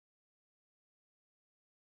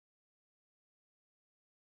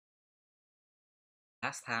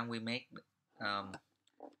Last time we make um,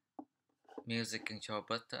 music control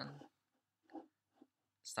button,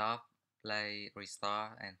 stop, play,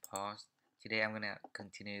 restart, and pause. Today I'm gonna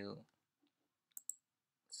continue.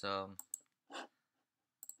 So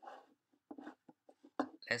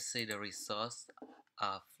let's see the results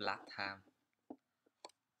of last time.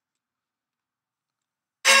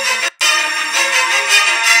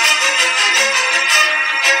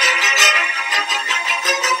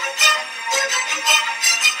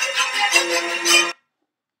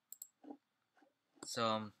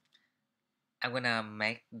 So I'm gonna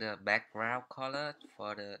make the background color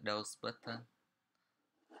for those button.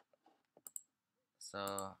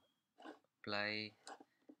 So play,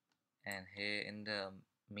 and here in the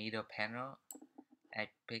middle panel I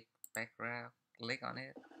pick background, click on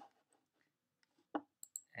it,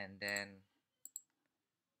 and then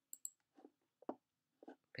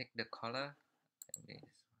pick the color.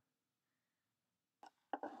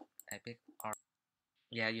 I pick orange.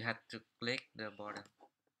 Yeah, you have to click the bottom.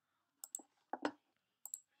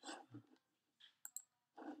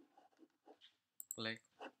 Click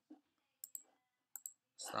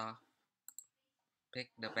stop, pick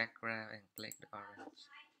the background and click the orange.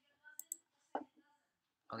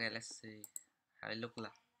 Okay, let's see how it look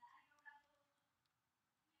like.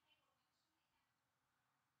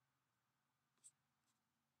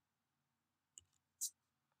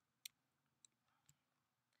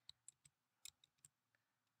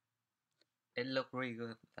 It look really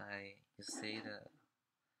good. Like you see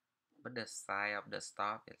but the size of the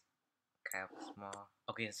stop is kind of small.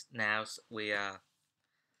 Okay, now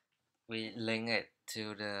we link it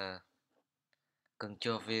to the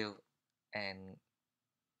control view and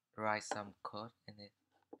write some code in it.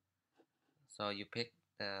 So you pick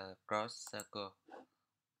the cross circle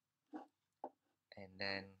and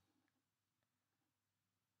then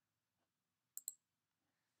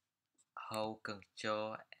hold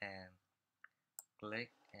control and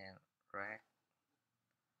click and drag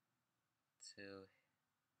to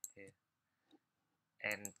here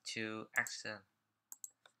and choose action.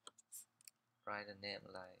 Write the name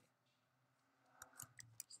like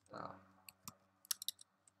stop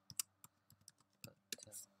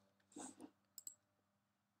button.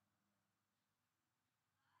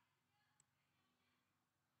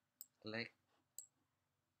 Click,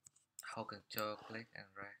 hold control, click and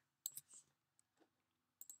drag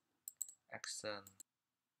action.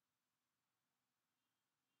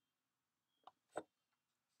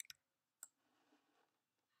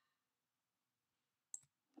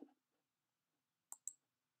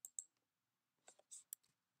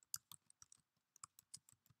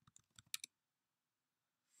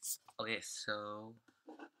 Okay, so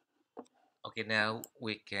okay, now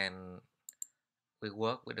we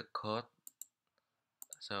work with the code.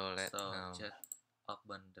 So let's just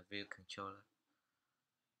open the view controller.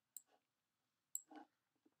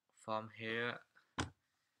 From here,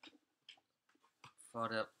 for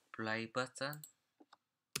the play button,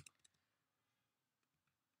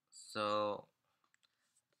 so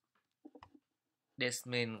this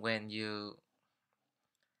means when you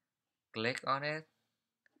click on it,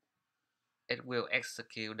 it will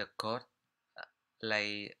execute the code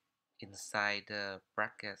lay inside the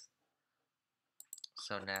brackets.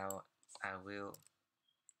 So now I will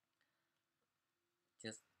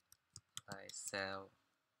just like sell.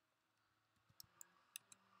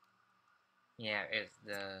 Yeah, it's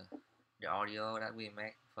the audio that we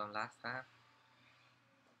make from last time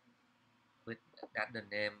with that the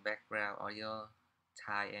name background audio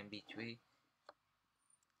Thai MP3.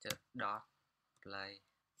 Just dot play.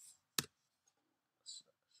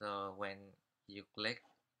 So when you click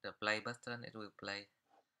the play button, it will play.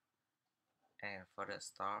 And for the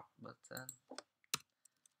stop button,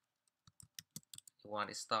 you want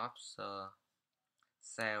it stop, so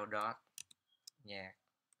sell dot nhạc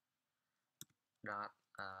dot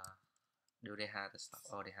do they have the stop?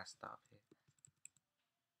 Oh, they have stop here.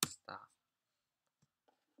 Stop.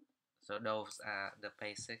 So those are the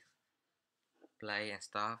basics: play and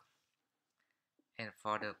stop. And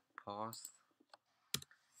for the pause,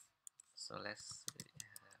 so let's see.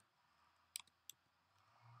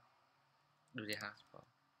 Do they have pause?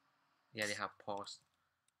 Yeah, they have pause.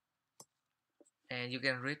 And you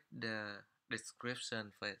can read the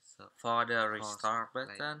description for it. So for the restart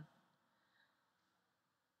button,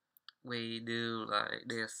 we do like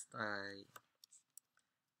this, like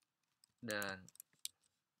the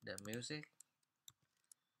music.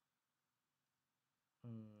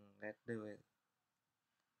 Let's do it.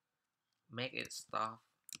 Make it stop.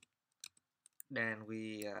 Then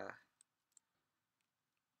we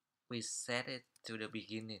set it to the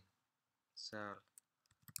beginning. So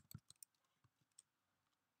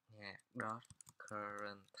nhạc dot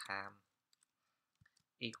current time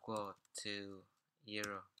equal to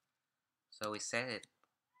 0. So we set it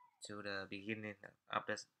to the beginning of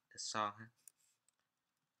the song.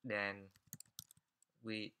 Then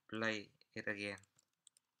we play it again.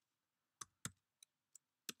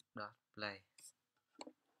 Dot play.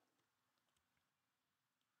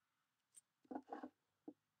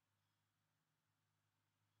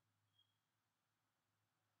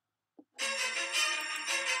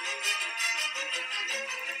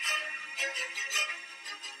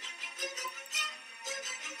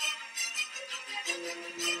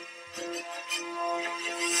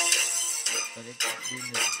 But it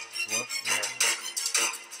didn't work.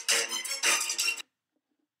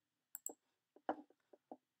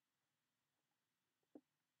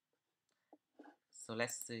 So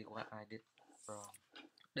let's see what I did wrong.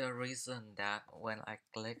 The reason that when I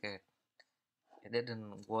click it, it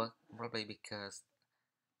didn't work probably because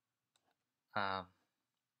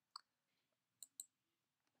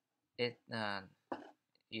it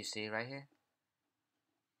you see right here,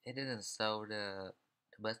 it didn't show the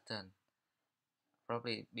button,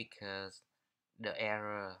 probably because the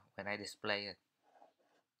error when I display it.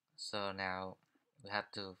 So now we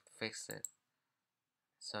have to fix it.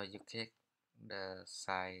 So you click the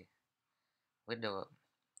side with the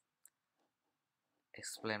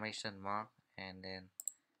exclamation mark, and then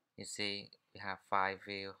you see we have 5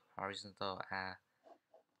 view horizontal are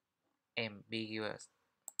ambiguous.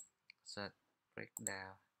 So break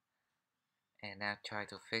down and now try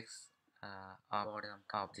to fix bottom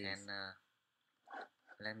of this. And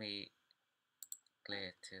let me clear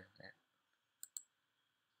it too.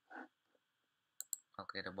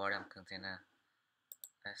 Okay, the bottom container.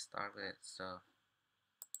 Let's start with it. So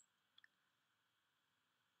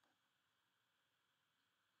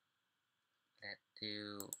let's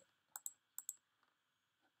do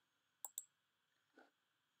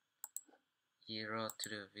zero to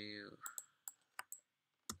the view,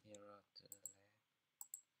 0 to the left,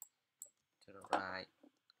 to the right,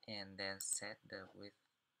 and then set the width.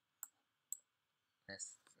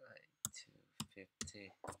 Let's say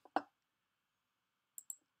 250.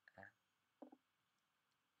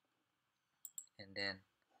 And then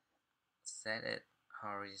set it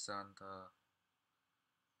horizontal,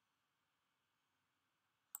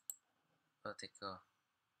 vertical.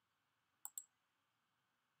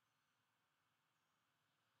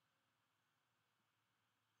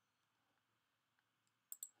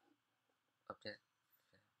 Object.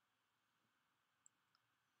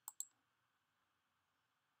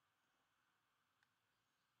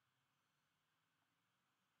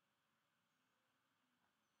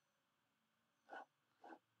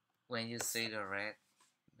 When you see the red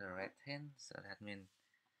thing, so that means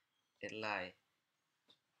it like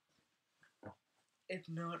it's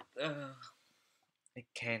not it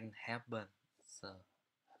can happen. So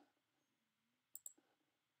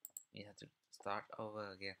you have to start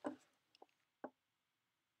over again.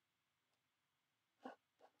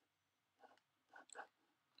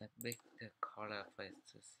 Let's pick the color first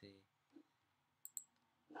to see.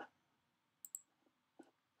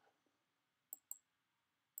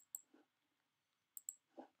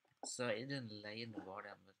 So it didn't lay in the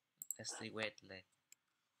bottom, but let's see where it lay.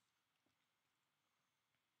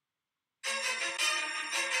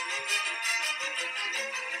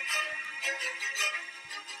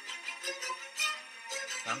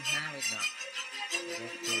 Somehow it's not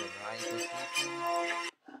get to the right position.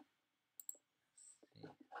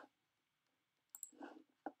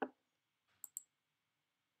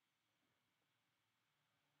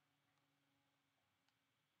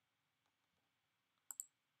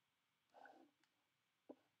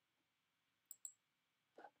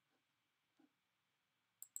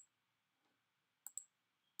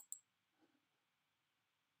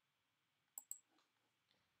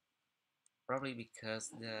 Probably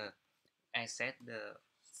because I set the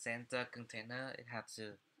center container, it has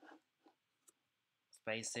to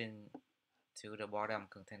spacing to the bottom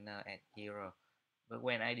container at 0. But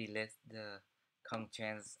when I delete the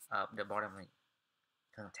contents of the bottom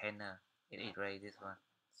container, it erased this one.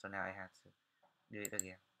 So now I have to do it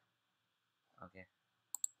again. Okay.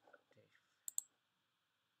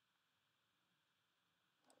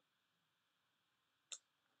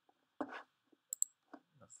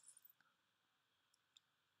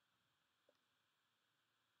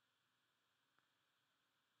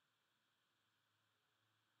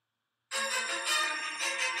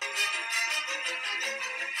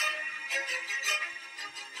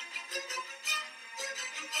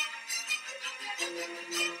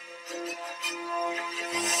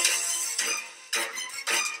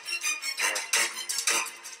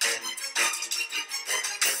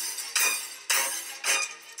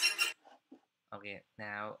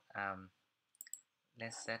 Now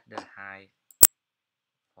let's set the height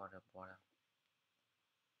for the bottom.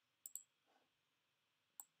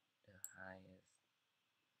 The height is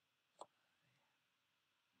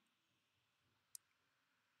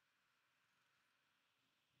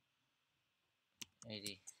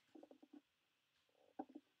 80.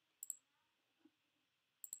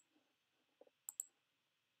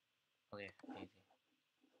 Okay, 80.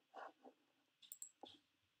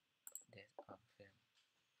 Depth of film.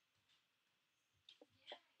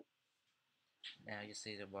 Now you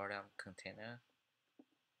see the bottom container.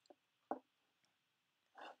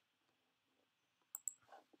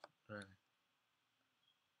 Run.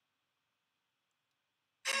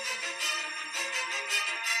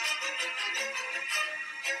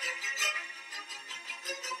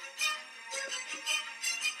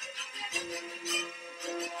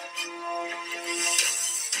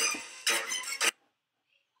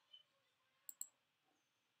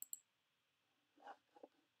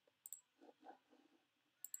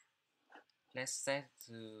 Let's set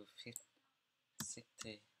to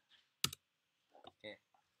 60. Okay,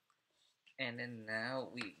 and then now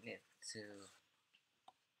we need to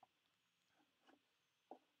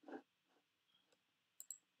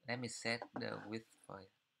let me set the width for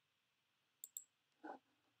it.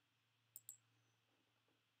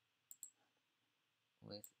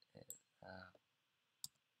 Width is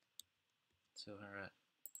 200,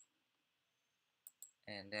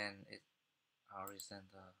 and then it's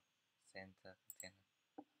horizontal center container.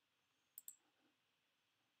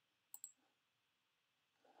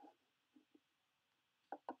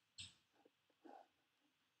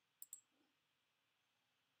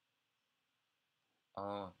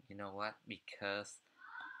 Oh, you know what? Because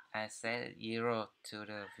I set 0 to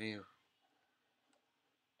the view,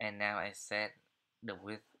 and now I set the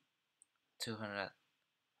width 200.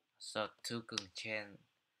 So two constraints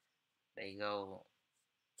they go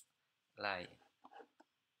like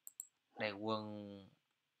they won't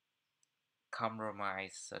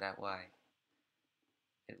compromise, so that's why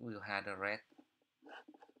it will have the red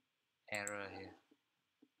error here.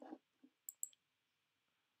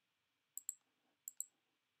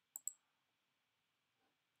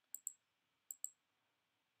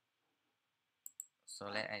 So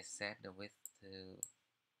let I set the width to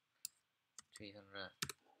 300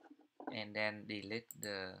 and then delete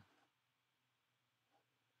the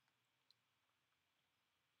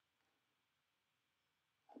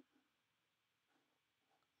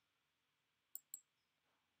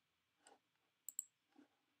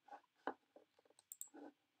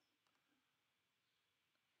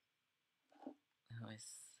how I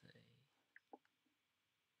say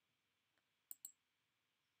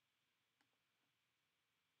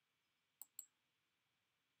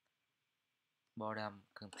bottom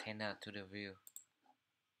container to the view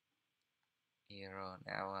 0.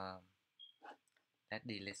 Now let's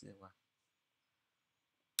delete this one.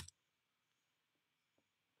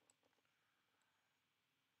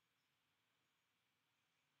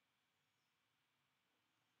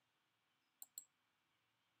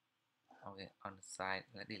 Okay, on the side,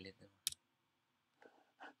 let's delete them.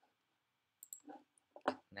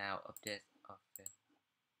 Now update of it.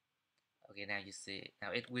 Okay, now you see,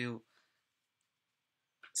 now it will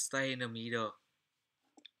stay in the middle.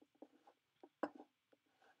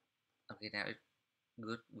 Okay, now it's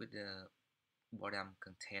good with the bottom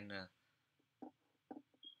container.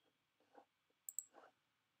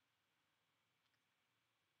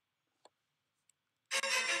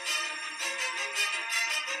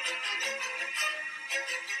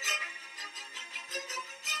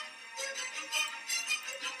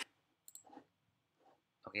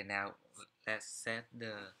 Okay, now let's set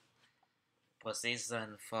the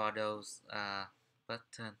position for those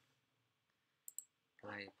button.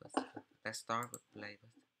 Play button. Let's start with play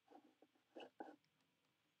button.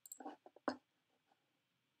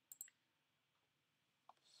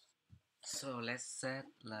 So let's set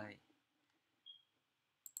like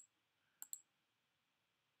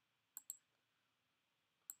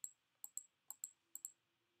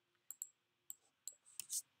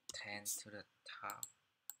 10 to the top,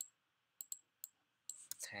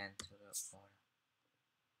 10 to the bottom,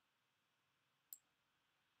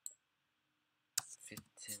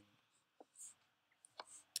 15.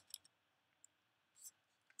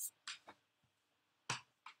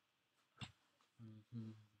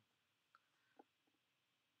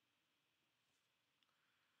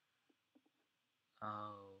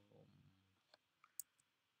 Oh,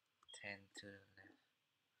 10 to the left.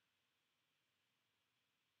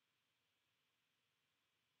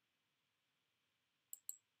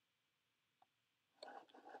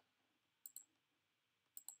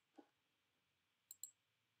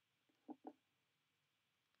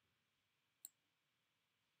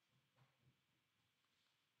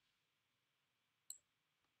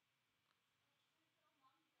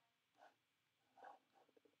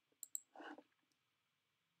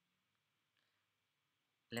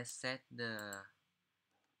 let's set the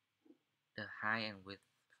height and width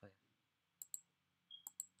first.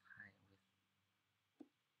 Height and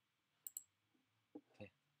width.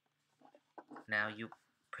 Okay. Now you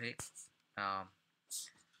pick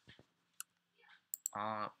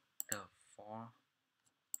all the four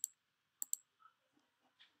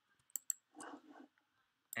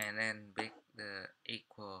and then pick the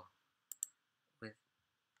equal width,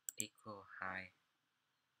 equal height.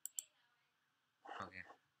 Okay.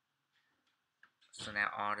 So now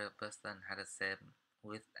all the person have the same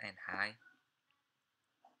width and height.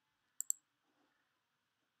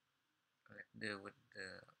 Let's do with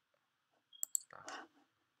the stuff.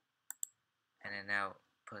 And then now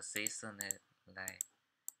position it like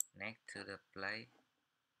next to the plate.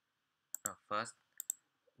 No, first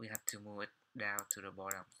we have to move it down to the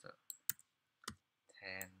bottom. So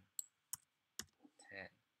 10, 10.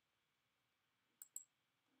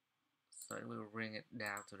 So it will bring it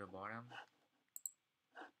down to the bottom.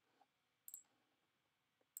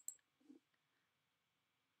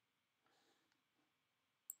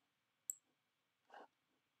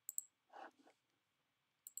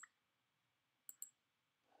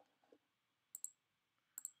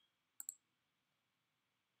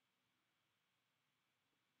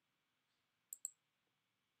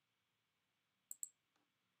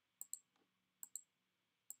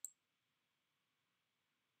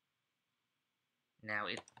 Now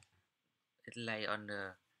it lay on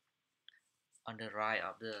the right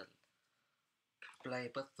of the play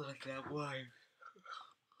button that way,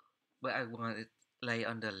 but I want it lay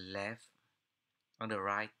on the left, on the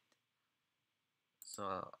right.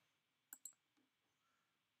 So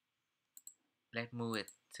let's move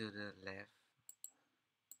it to the left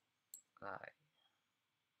like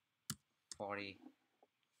 40,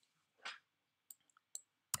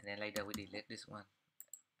 and then later we delete this one.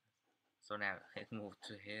 So now let's move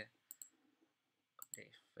to here.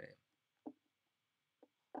 Update frame.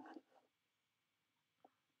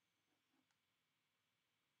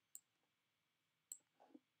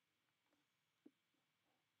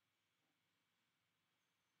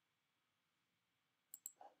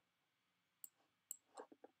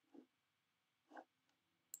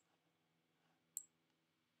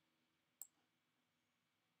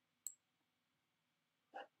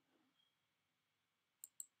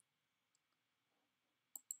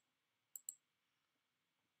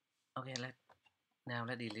 Okay,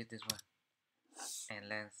 let's delete this one and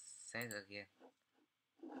let's set again.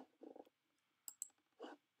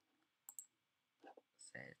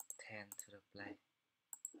 Set 10 to the play.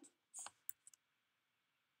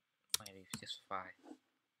 Maybe just 5.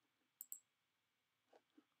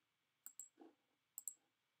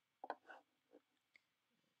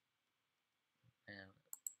 And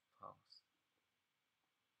pause.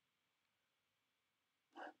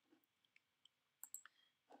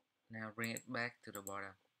 Now bring it back to the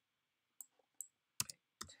bottom.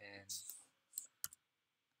 Okay,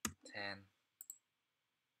 10,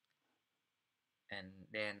 10, and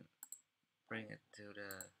then bring it to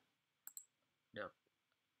the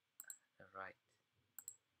right.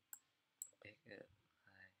 Pick it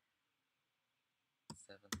like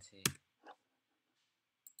 70.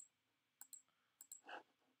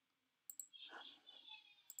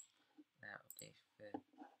 Now update fit.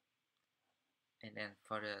 And then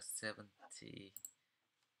for the 70,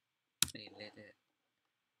 delete it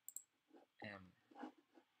and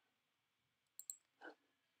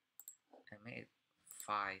make it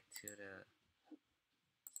 5 to the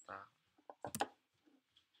start.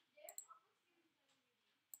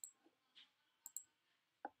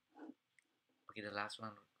 Okay, the last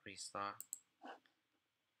one, restart.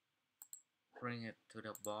 Bring it to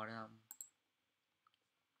the bottom.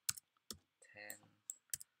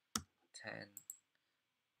 10, 10.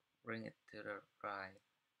 Bring it to the right.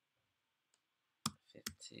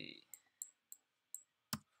 50,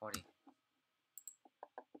 40.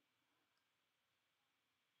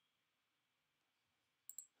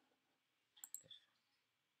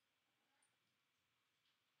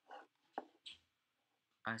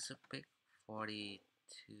 I should pick 40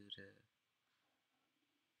 to the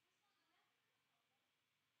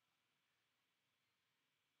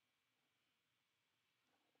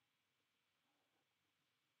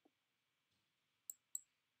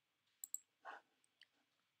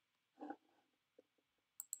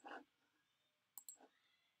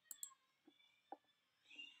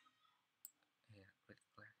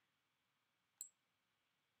click.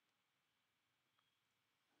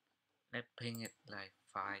 Let's ping it like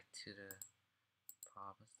 5 to the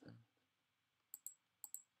person.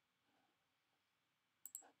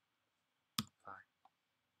 5.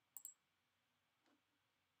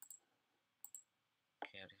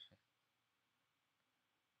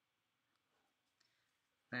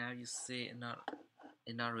 now you see it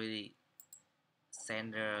not really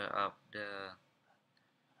center of the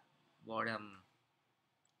bottom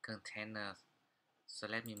container, so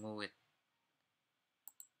let me move it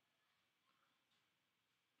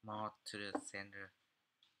more to the center.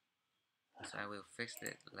 So I will fix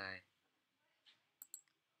it like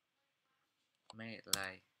make it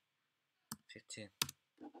like 15.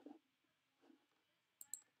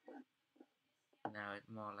 Now it's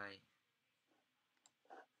more like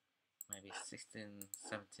maybe 16,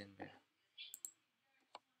 17 better.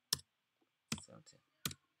 17.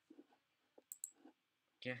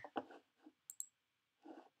 Okay.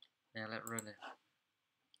 Now let's run it.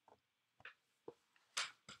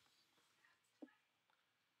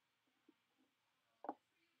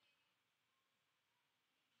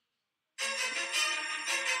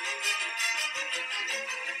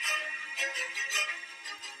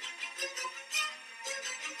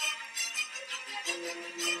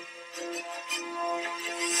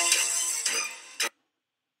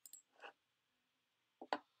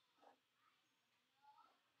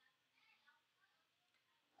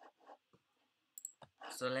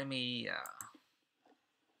 So let me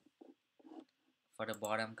for the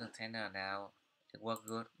bottom container now it works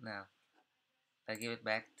good. Now I give it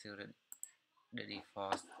back to the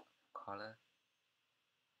default color.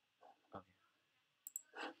 Okay.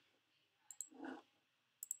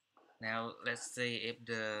 Now let's see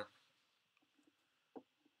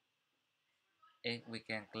if we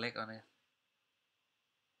can click on it.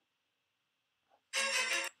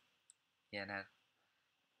 Yeah, now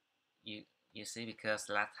you see, because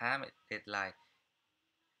last time it like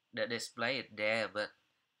the display is there, but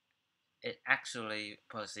it actually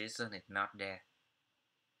position it not there.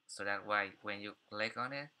 So that's why when you click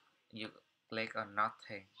on it, you click on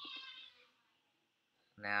nothing.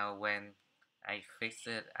 Now when I fix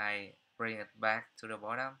it, I bring it back to the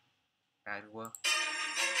bottom. That works.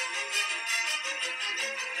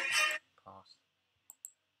 Pause.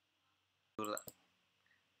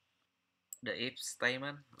 The if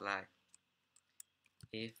statement, like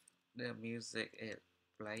if the music is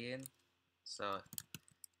playing, so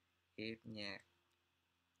if nhạc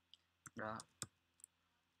dot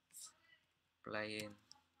playing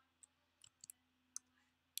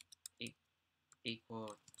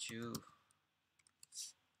equal to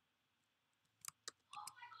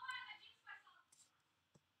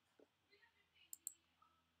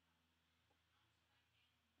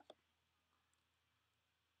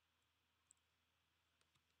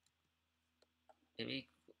if it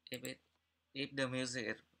if it if the music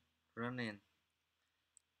is running,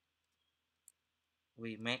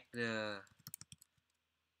 we make the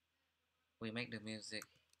music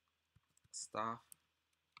stop,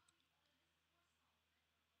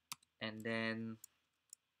 and then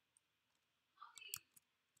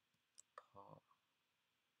pause.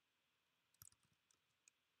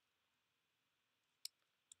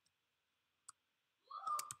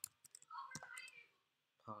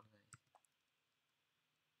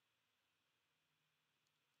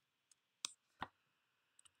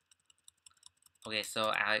 Okay,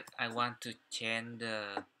 so I want to change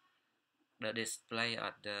the display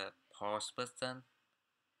of the pause button.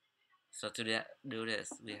 So to do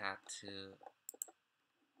this, we have to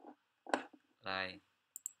like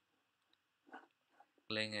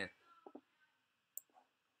link it.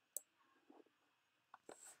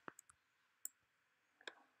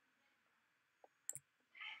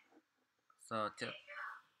 So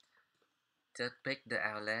just pick the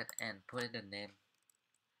outlet and put in the name.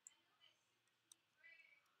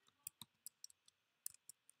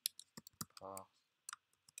 Pause.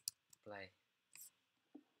 Play.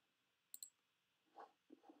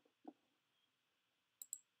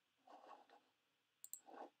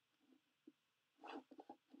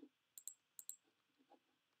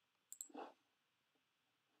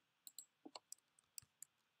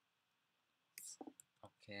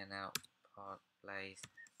 Okay, now pause play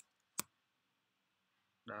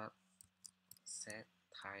dot set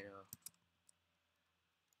title.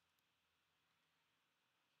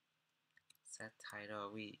 Set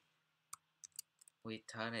title, we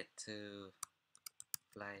turn it to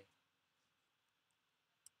play,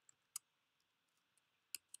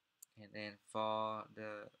 and then for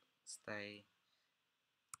the stay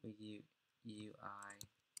we use UI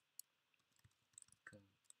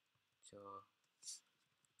control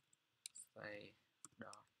stay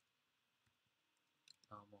dot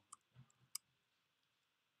normal.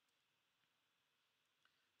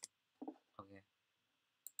 Okay,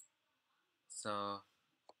 so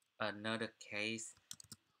another case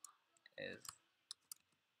is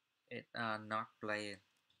it not playing.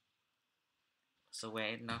 So when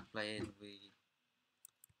it's not playing,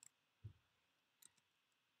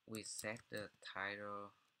 we set the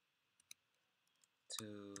title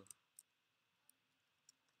to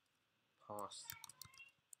pause.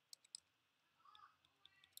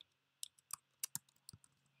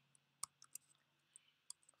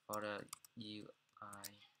 For the UI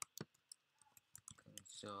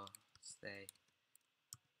console stay,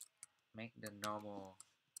 make the normal,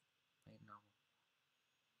 make normal.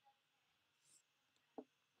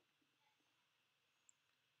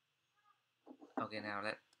 Okay, now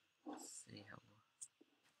let's see how.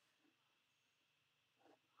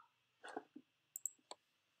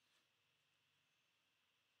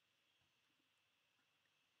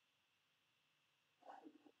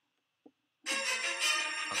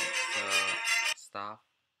 Okay, so stop.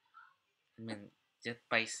 I mean, just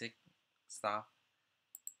basic stuff,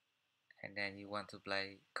 and then you want to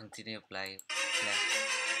play, continue play.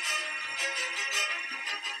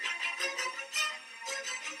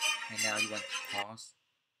 And now you want to pause.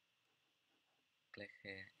 Click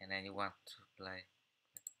here, and then you want to play.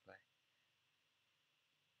 Play.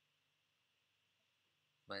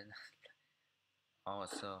 But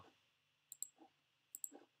also,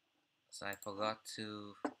 so I forgot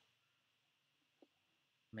to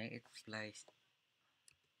make it play.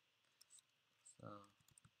 So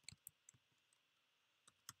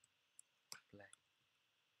play.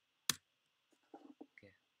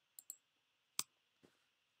 Okay.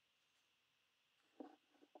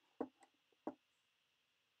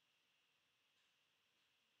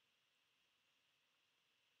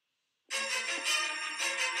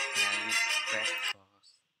 Now you press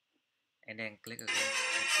pause, and then click again to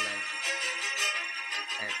play.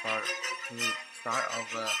 And for to start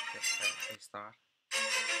over, just press restart.